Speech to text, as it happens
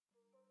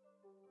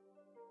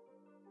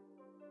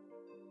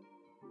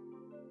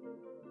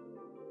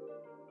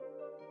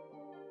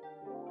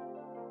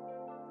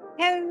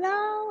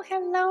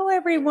Hello,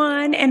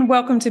 everyone, and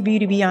welcome to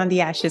Beauty Beyond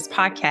the Ashes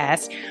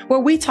podcast, where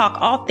we talk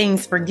all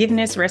things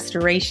forgiveness,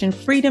 restoration,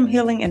 freedom,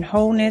 healing, and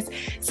wholeness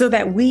so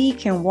that we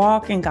can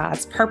walk in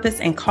God's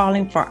purpose and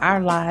calling for our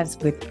lives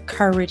with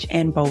courage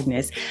and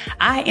boldness.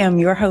 I am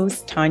your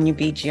host, Tanya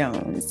B.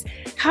 Jones.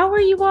 How are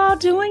you all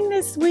doing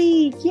this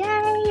week?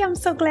 Yay, I'm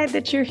so glad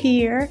that you're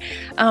here.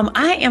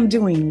 I am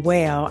doing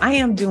well. I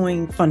am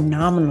doing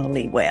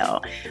phenomenally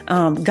well.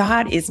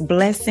 God is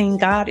blessing.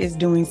 God is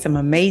doing some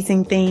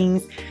amazing things.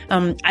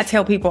 I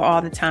tell people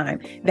all the time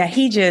that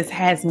He just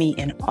has me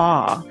in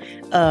awe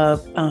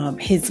of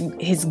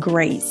His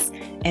grace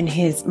and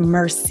His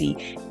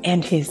mercy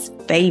and His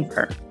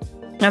favor.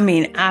 I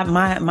mean,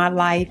 my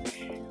life,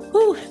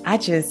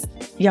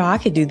 I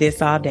could do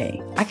this all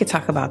day. I could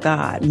talk about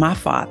God, my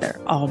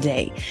Father, all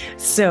day.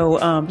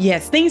 So,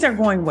 yes, things are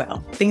going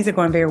well. Things are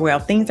going very well.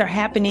 Things are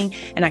happening,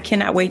 and I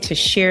cannot wait to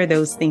share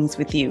those things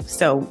with you.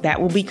 So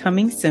that will be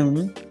coming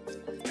soon.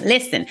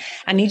 Listen,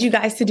 I need you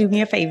guys to do me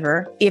a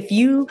favor. If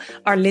you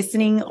are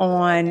listening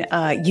on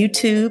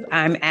YouTube,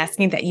 I'm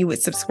asking that you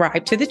would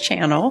subscribe to the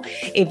channel.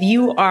 If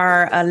you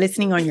are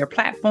listening on your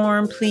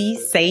platform,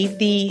 please save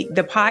the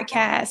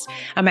podcast.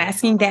 I'm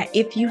asking that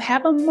if you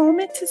have a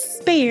moment to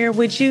spare,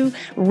 would you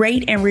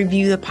rate and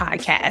review the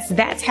podcast?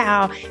 That's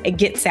how it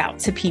gets out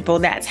to people.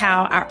 That's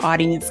how our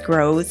audience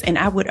grows. And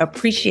I would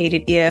appreciate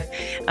it if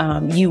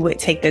you would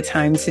take the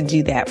time to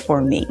do that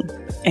for me.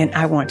 And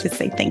I want to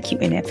say thank you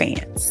in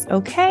advance.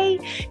 Okay.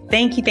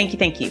 Thank you.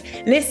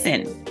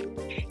 Listen,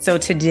 so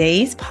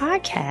today's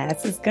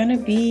podcast is going to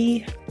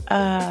be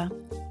on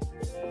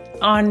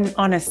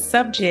a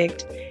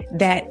subject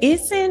that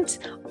isn't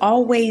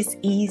always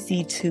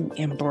easy to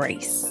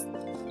embrace.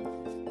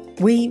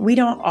 We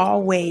don't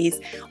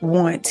always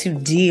want to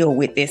deal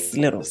with this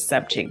little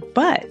subject,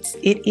 but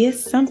it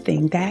is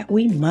something that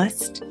we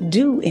must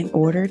do in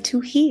order to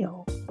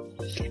heal.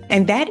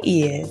 And that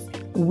is,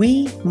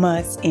 we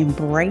must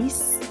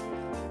embrace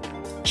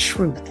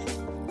truth.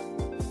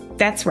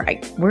 That's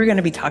right. We're going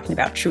to be talking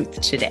about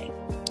truth today.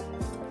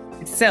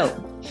 So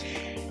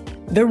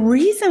the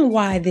reason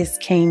why this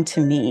came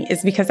to me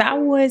is because I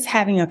was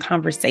having a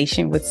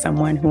conversation with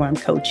someone who I'm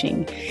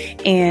coaching,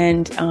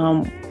 and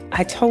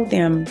I told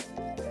them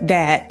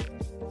that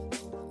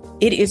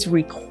it is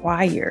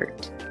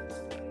required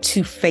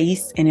to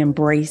face and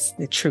embrace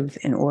the truth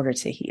in order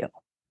to heal.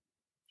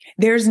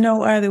 There's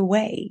no other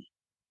way.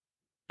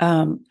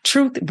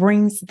 Truth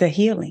brings the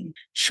healing.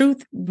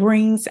 Truth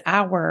brings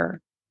our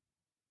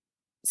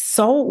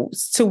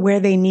souls to where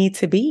they need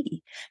to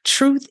be.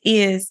 Truth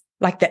is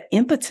like the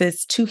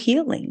impetus to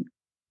healing.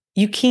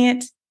 You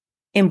can't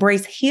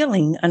embrace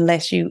healing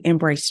unless you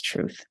embrace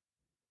truth.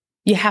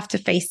 You have to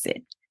face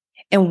it.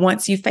 And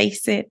once you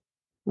face it,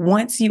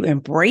 once you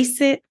embrace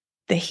it,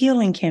 the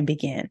healing can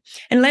begin.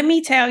 And let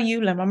me tell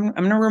you, I'm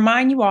going to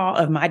remind you all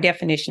of my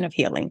definition of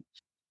healing.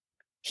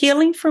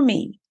 Healing for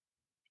me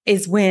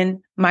is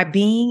when my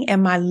being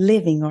and my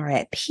living are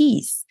at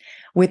peace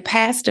with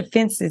past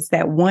offenses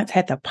that once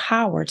had the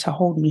power to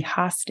hold me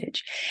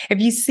hostage. If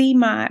you see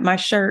my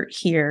shirt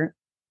here,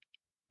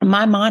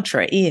 my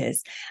mantra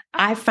is,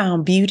 I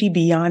found beauty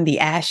beyond the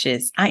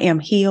ashes. I am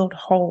healed,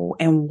 whole,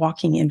 and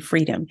walking in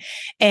freedom.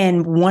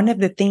 And one of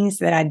the things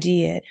that I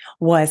did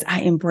was I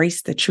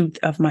embraced the truth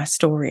of my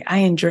story. I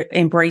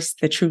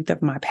embraced the truth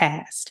of my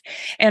past.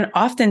 And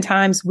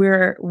oftentimes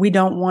we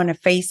don't want to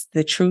face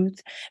the truth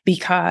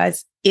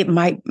because it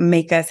might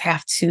make us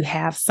have to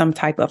have some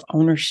type of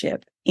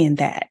ownership in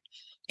that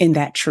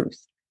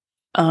truth,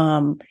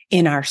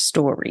 in our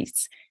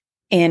stories.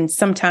 And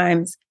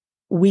sometimes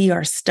we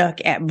are stuck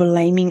at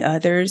blaming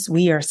others.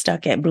 We are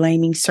stuck at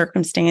blaming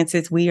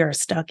circumstances. We are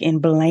stuck in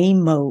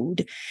blame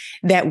mode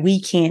that we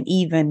can't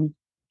even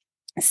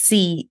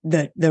see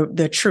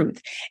the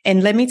truth.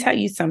 And let me tell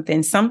you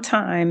something.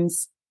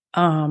 Sometimes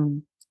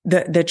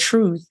the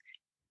truth,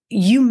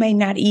 you may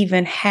not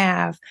even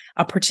have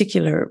a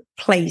particular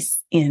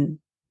place in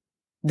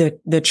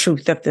the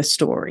truth of the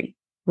story,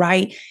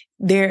 right?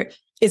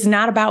 It's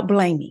not about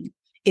blaming.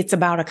 It's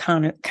about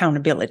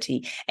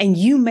accountability. And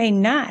you may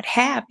not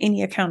have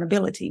any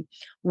accountability.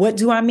 What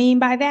do I mean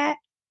by that?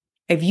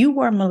 If you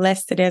were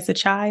molested as a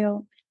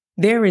child,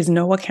 there is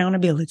no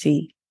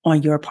accountability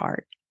on your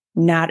part,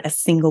 not a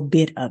single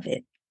bit of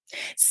it.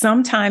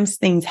 Sometimes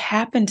things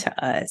happen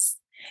to us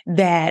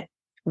that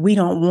we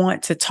don't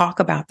want to talk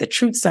about the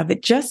truths of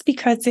it just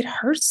because it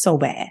hurts so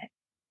bad.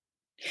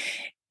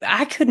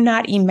 I could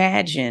not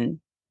imagine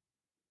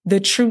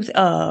the truth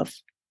of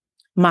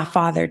my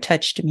father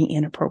touched me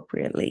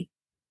inappropriately.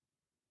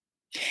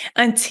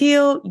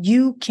 Until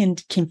you can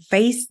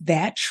face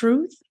that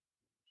truth,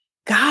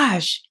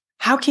 gosh,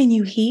 how can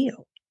you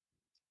heal?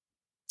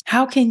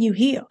 How can you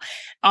heal?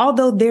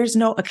 Although there's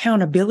no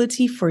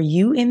accountability for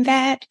you in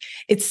that,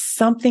 it's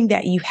something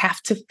that you have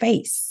to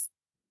face.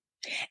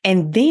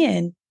 And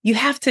then you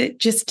have to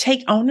just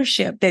take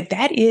ownership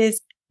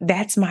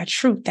that's my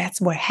truth.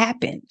 That's what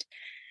happened.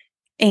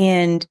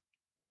 And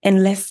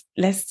let's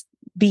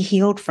be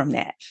healed from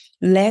that.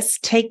 Let's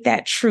take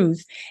that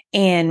truth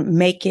and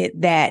make it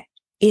that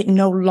it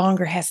no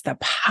longer has the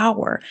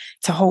power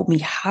to hold me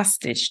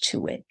hostage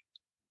to it.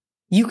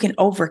 You can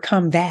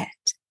overcome that.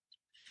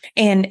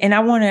 And I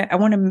want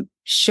to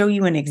show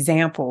you an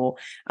example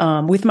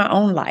with my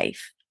own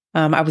life.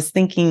 I was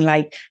thinking,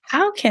 like,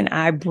 how can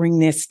I bring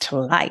this to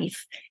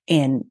life?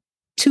 And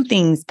two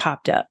things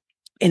popped up.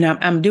 And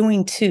I'm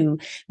doing two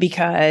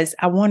because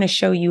I want to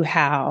show you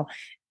how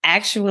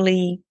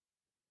actually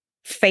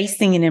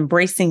facing and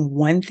embracing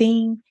one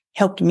thing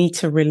helped me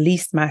to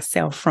release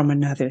myself from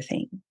another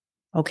thing.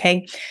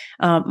 Okay.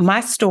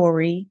 My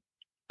story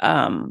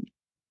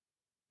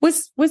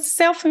was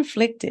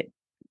self-inflicted.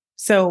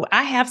 So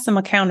I have some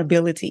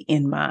accountability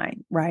in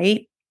mind,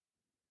 right?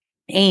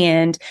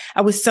 And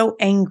I was so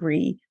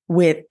angry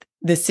with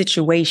the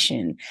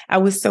situation. I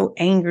was so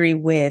angry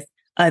with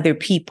other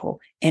people.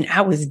 And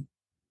I was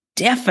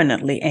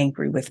definitely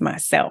angry with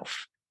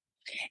myself.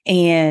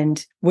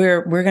 And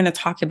we're going to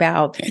talk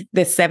about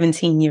the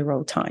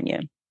 17-year-old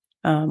Tanya.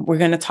 We're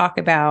going to talk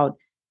about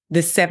the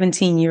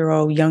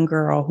 17-year-old young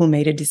girl who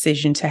made a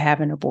decision to have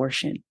an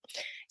abortion.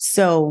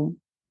 So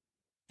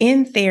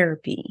in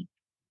therapy,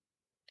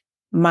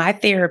 my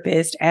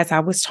therapist, as I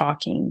was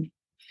talking,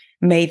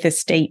 made the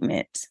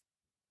statement,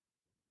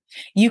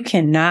 you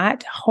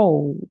cannot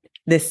hold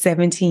the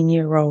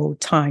 17-year-old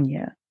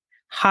Tanya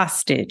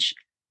hostage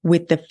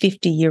with the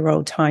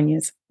 50-year-old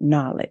Tanya's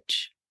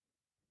knowledge.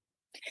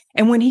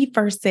 And when he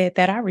first said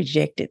that, I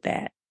rejected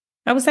that.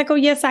 I was like, oh,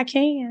 yes, I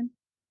can.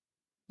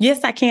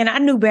 Yes, I can. I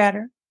knew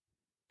better.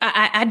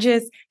 I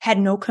just had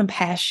no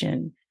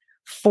compassion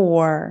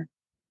for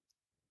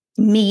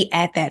me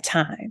at that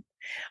time.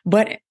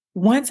 But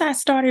once I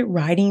started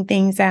writing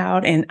things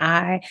out and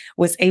I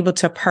was able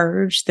to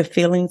purge the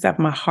feelings of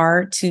my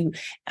heart to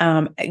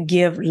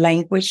give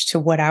language to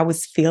what I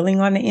was feeling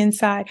on the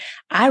inside,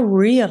 I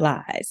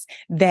realized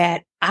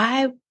that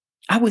I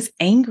was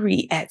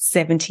angry at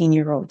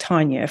 17-year-old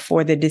Tanya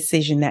for the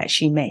decision that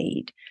she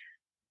made.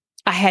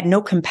 I had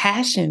no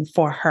compassion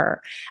for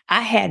her.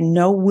 I had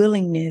no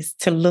willingness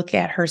to look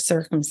at her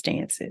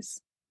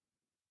circumstances.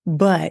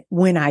 But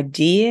when I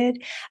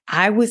did,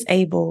 I was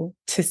able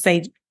to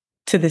say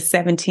to the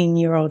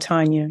 17-year-old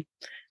Tanya,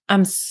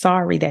 I'm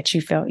sorry that you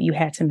felt you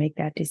had to make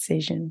that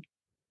decision.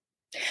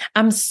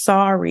 I'm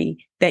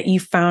sorry that you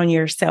found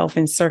yourself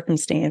in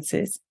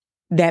circumstances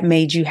that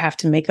made you have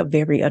to make a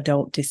very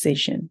adult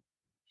decision.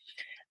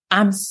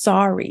 I'm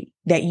sorry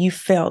that you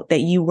felt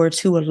that you were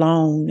too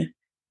alone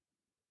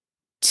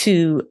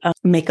to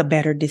make a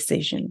better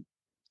decision.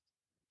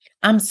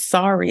 I'm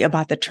sorry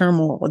about the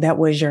turmoil that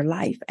was your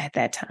life at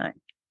that time.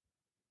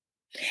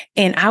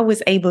 And I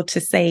was able to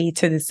say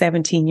to the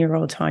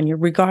 17-year-old Tanya,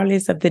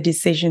 regardless of the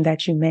decision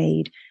that you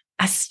made,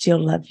 I still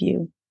love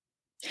you.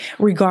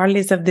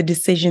 Regardless of the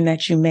decision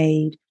that you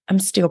made, I'm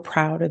still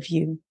proud of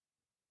you.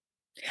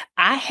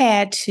 I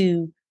had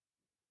to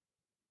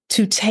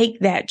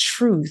take that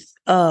truth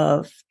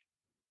of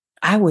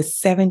I was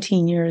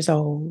 17 years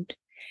old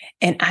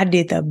and I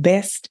did the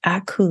best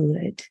I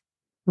could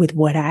with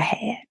what I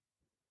had.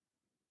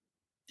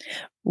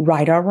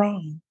 Right or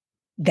wrong,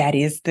 that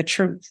is the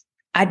truth.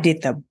 I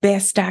did the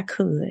best I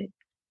could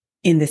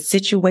in the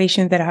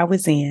situation that I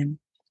was in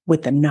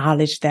with the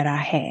knowledge that I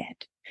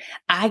had.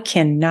 I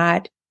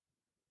cannot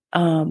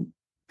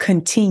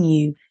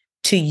continue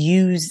to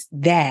use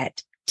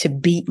that to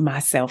beat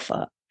myself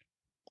up.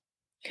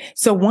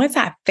 So once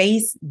I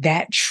faced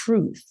that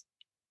truth,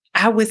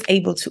 I was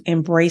able to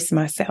embrace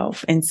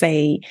myself and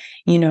say,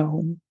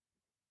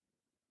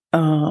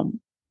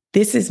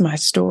 this is my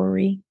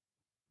story.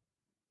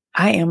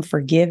 I am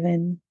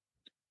forgiven.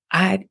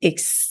 I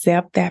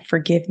accept that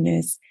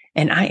forgiveness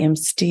and I am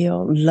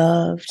still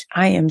loved.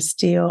 I am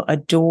still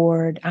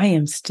adored. I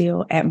am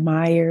still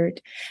admired.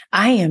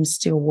 I am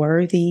still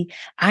worthy.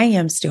 I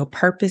am still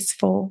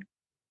purposeful.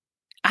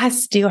 I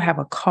still have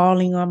a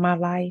calling on my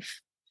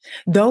life.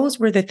 Those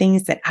were the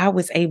things that I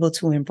was able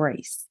to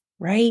embrace,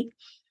 right?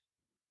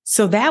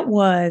 So that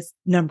was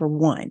number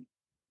one.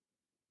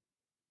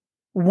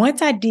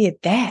 Once I did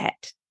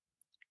that,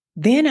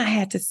 then I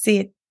had to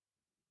sit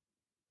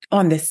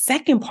on the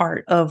second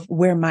part of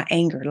where my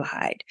anger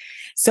lied.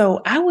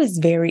 So I was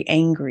very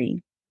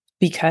angry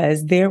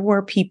because there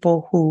were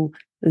people who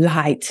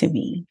lied to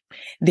me.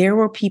 There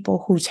were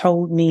people who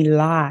told me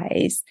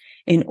lies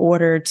in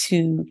order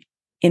to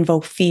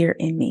invoke fear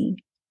in me.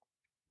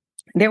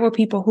 There were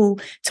people who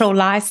told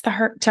lies to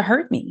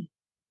hurt me.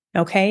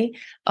 Okay.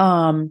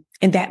 And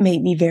that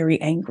made me very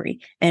angry.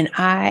 And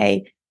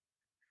I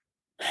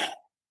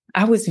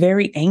was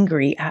very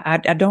angry. I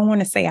don't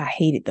want to say I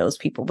hated those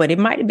people, but it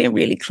might have been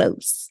really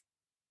close.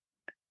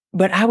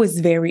 But I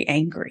was very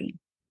angry.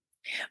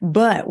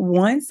 But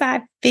once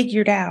I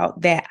figured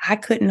out that I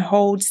couldn't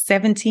hold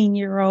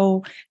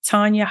 17-year-old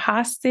Tanya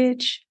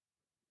hostage,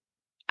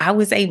 I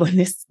was able,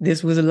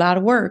 this was a lot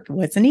of work. It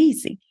wasn't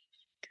easy.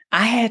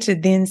 I had to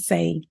then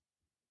say,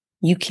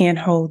 you can't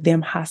hold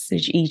them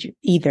hostage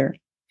either,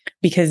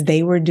 because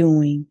they were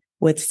doing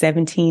what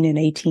 17 and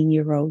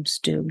 18-year-olds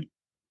do.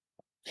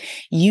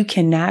 You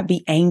cannot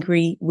be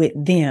angry with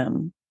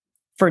them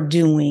for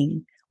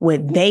doing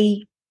what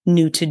they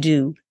knew to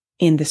do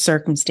in the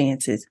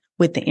circumstances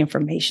with the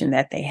information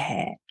that they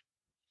had.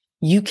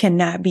 You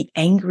cannot be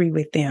angry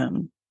with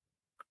them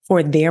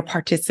for their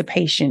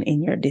participation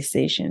in your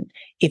decision.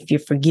 If you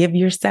forgive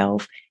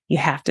yourself, you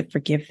have to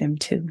forgive them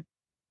too.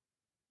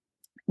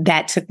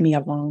 That took me a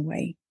long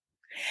way.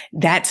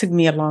 That took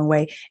me a long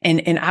way.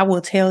 And I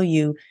will tell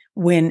you,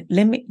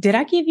 did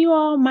I give you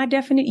all my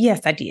definition?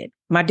 Yes, I did.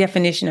 My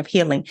definition of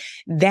healing.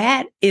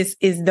 That is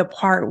the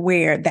part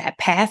where that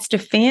past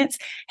offense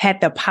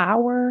had the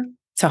power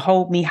to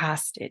hold me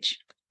hostage.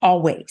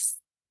 Always.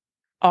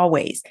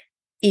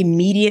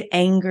 Immediate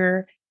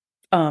anger,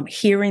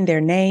 hearing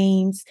their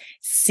names,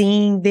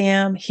 seeing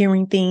them,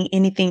 hearing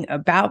anything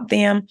about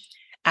them.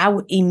 I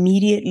would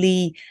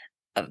immediately,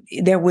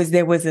 there was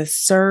a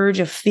surge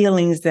of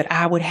feelings that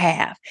I would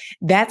have.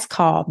 That's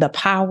called the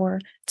power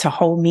to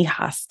hold me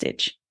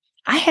hostage.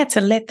 I had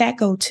to let that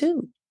go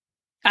too.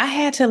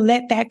 And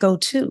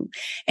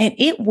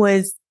it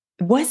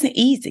wasn't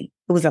easy.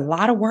 It was a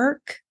lot of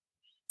work.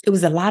 It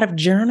was a lot of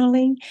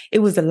journaling. It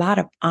was a lot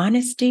of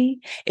honesty.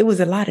 It was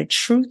a lot of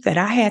truth that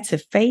I had to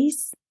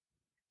face.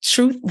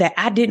 Truth that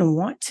I didn't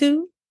want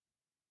to.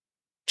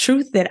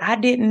 Truth that I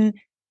didn't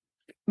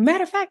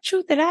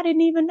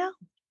even know.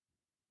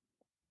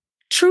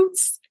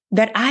 Truths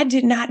that I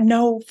did not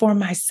know for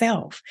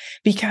myself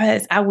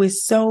because I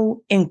was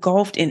so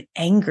engulfed in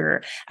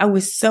anger. I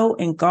was so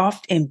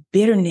engulfed in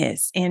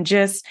bitterness and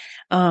just,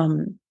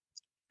 and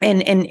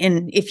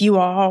if you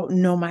all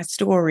know my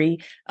story,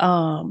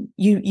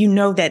 you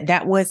know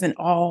that wasn't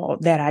all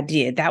that I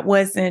did. That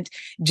was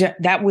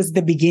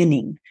the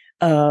beginning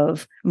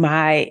of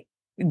my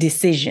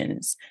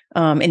decisions.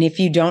 And if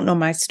you don't know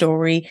my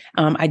story,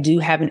 I do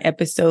have an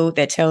episode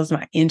that tells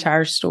my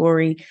entire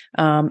story.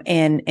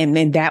 And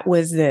then that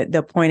was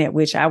the point at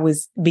which I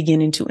was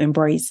beginning to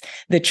embrace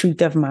the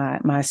truth of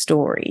my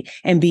story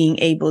and being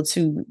able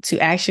to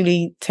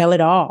actually tell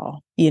it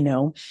all,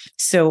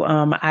 So,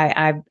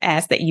 I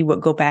asked that you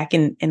would go back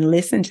and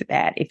listen to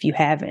that if you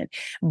haven't,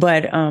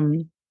 but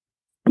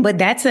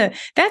that's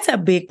a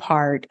big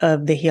part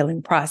of the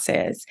healing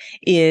process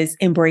is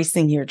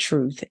embracing your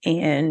truth.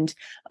 And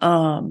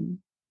some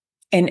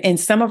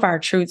of our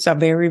truths are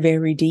very,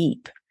 very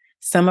deep.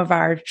 Some of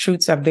our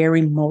truths are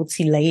very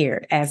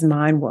multi-layered, as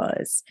mine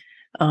was.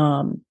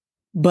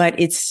 But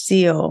it's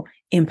still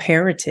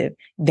imperative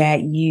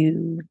that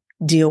you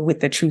deal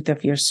with the truth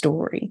of your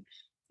story.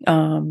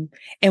 And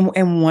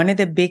one of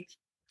the big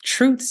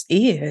truths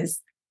is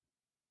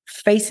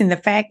facing the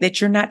fact that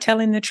you're not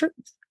telling the truth.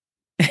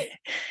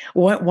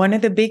 One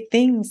of the big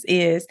things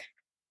is,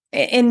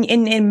 and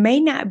it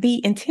may not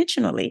be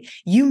intentionally,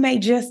 you may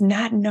just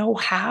not know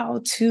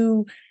how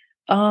to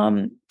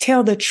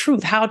tell the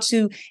truth, how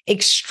to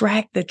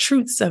extract the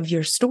truths of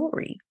your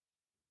story.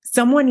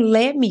 Someone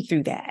led me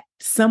through that.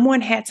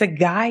 Someone had to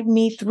guide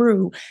me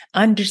through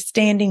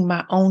understanding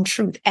my own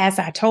truth as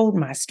I told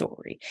my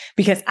story,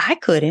 because I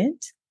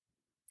couldn't.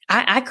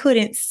 I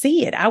couldn't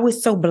see it. I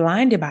was so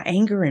blinded by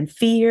anger and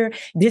fear,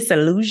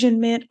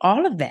 disillusionment,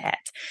 all of that.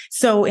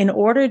 So in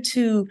order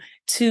to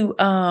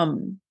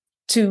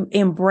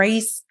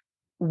embrace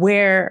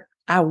where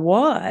I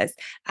was,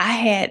 I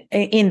had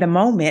in the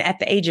moment at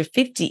the age of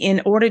 50,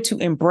 in order to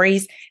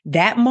embrace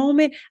that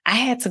moment, I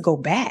had to go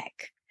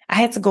back. I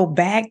had to go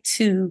back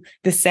to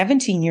the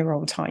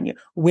 17-year-old Tanya,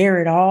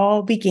 where it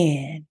all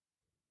began.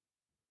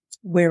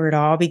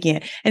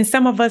 And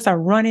some of us are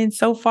running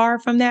so far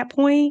from that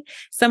point.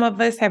 Some of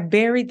us have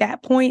buried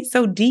that point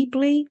so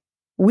deeply.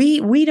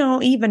 We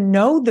don't even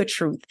know the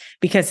truth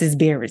because it's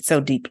buried so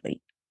deeply.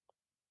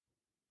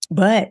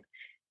 But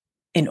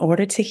in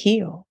order to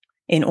heal,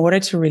 in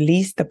order to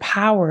release the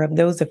power of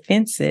those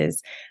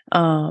offenses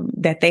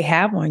that they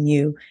have on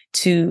you,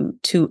 to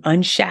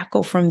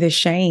unshackle from the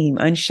shame,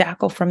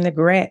 unshackle from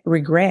the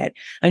regret,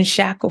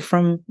 unshackle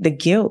from the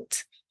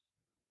guilt,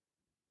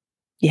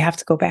 you have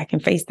to go back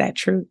and face that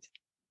truth.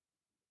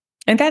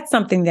 And that's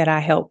something that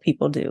I help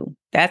people do.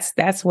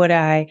 That's what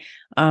I've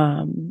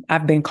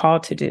been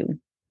called to do.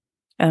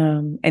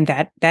 And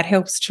that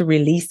helps to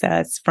release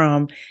us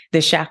from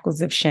the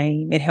shackles of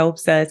shame. It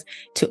helps us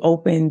to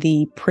open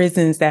the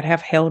prisons that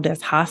have held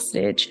us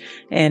hostage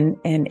and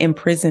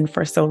imprisoned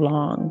for so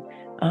long.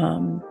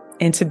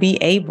 And to be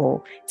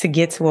able to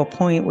get to a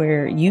point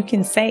where you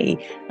can say,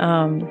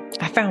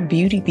 I found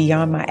beauty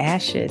beyond my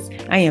ashes.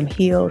 I am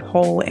healed,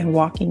 whole, and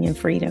walking in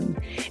freedom.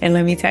 And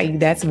let me tell you,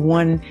 that's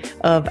one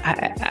of,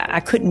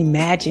 I couldn't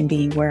imagine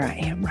being where I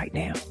am right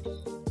now.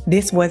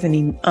 This was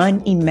an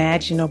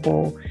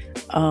unimaginable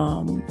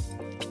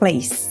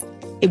place.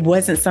 It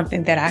wasn't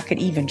something that I could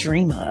even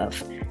dream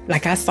of.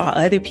 Like, I saw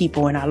other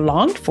people and I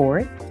longed for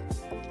it.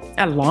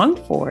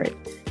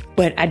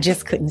 But I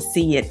just couldn't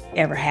see it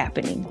ever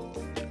happening.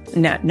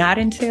 Not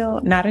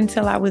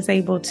until I was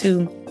able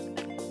to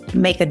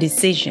make a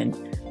decision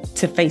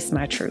to face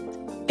my truth.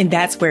 And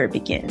that's where it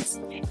begins.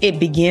 It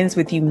begins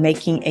with you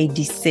making a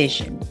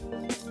decision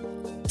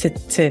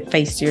to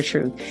face your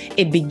truth.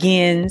 It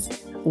begins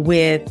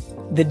with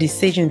the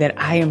decision that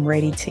I am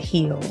ready to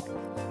heal.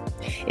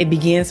 It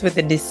begins with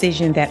the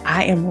decision that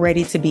I am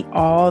ready to be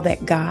all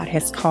that God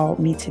has called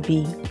me to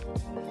be.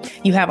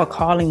 You have a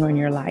calling on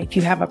your life.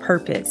 You have a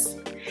purpose.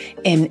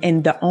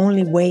 And the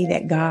only way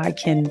that God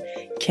can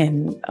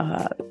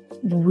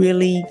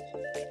really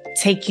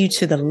take you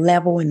to the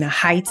level and the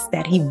heights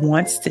that he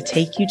wants to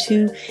take you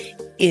to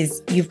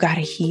is you've got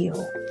to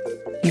heal.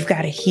 You've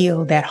got to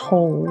heal that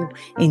hole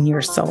in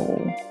your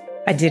soul.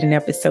 I did an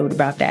episode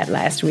about that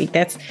last week.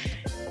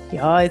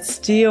 Y'all, it's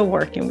still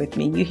working with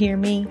me. You hear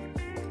me?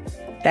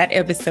 That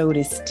episode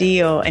is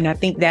still, and I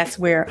think that's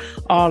where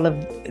all of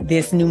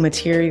this new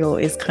material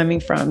is coming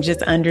from,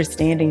 just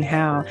understanding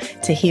how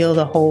to heal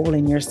the hole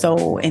in your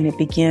soul. And it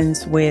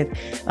begins with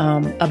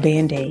a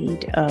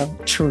Band-Aid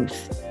of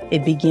truth.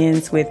 It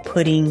begins with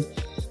putting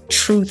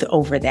truth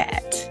over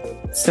that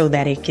so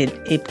that it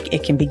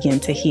can begin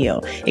to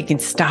heal. It can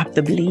stop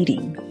the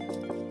bleeding.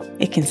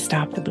 It can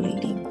stop the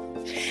bleeding.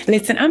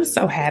 Listen, I'm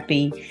so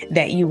happy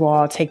that you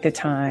all take the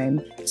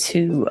time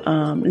to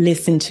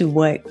listen to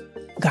what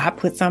God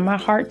puts on my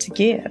heart to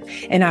give.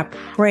 And I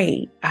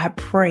pray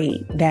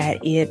that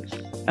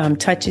it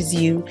touches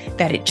you,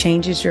 that it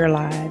changes your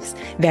lives,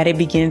 that it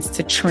begins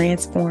to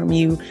transform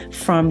you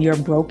from your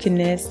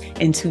brokenness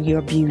into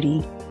your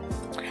beauty.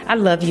 I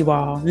love you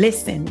all.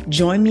 Listen,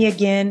 join me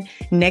again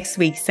next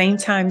week, same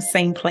time,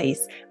 same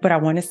place. But I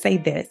want to say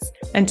this.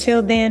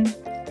 Until then,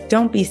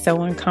 don't be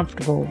so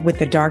uncomfortable with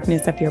the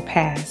darkness of your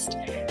past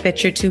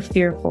that you're too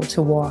fearful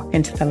to walk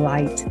into the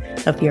light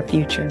of your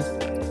future.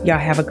 Y'all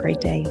have a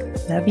great day.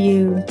 Love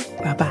you.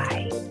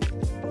 Bye-bye.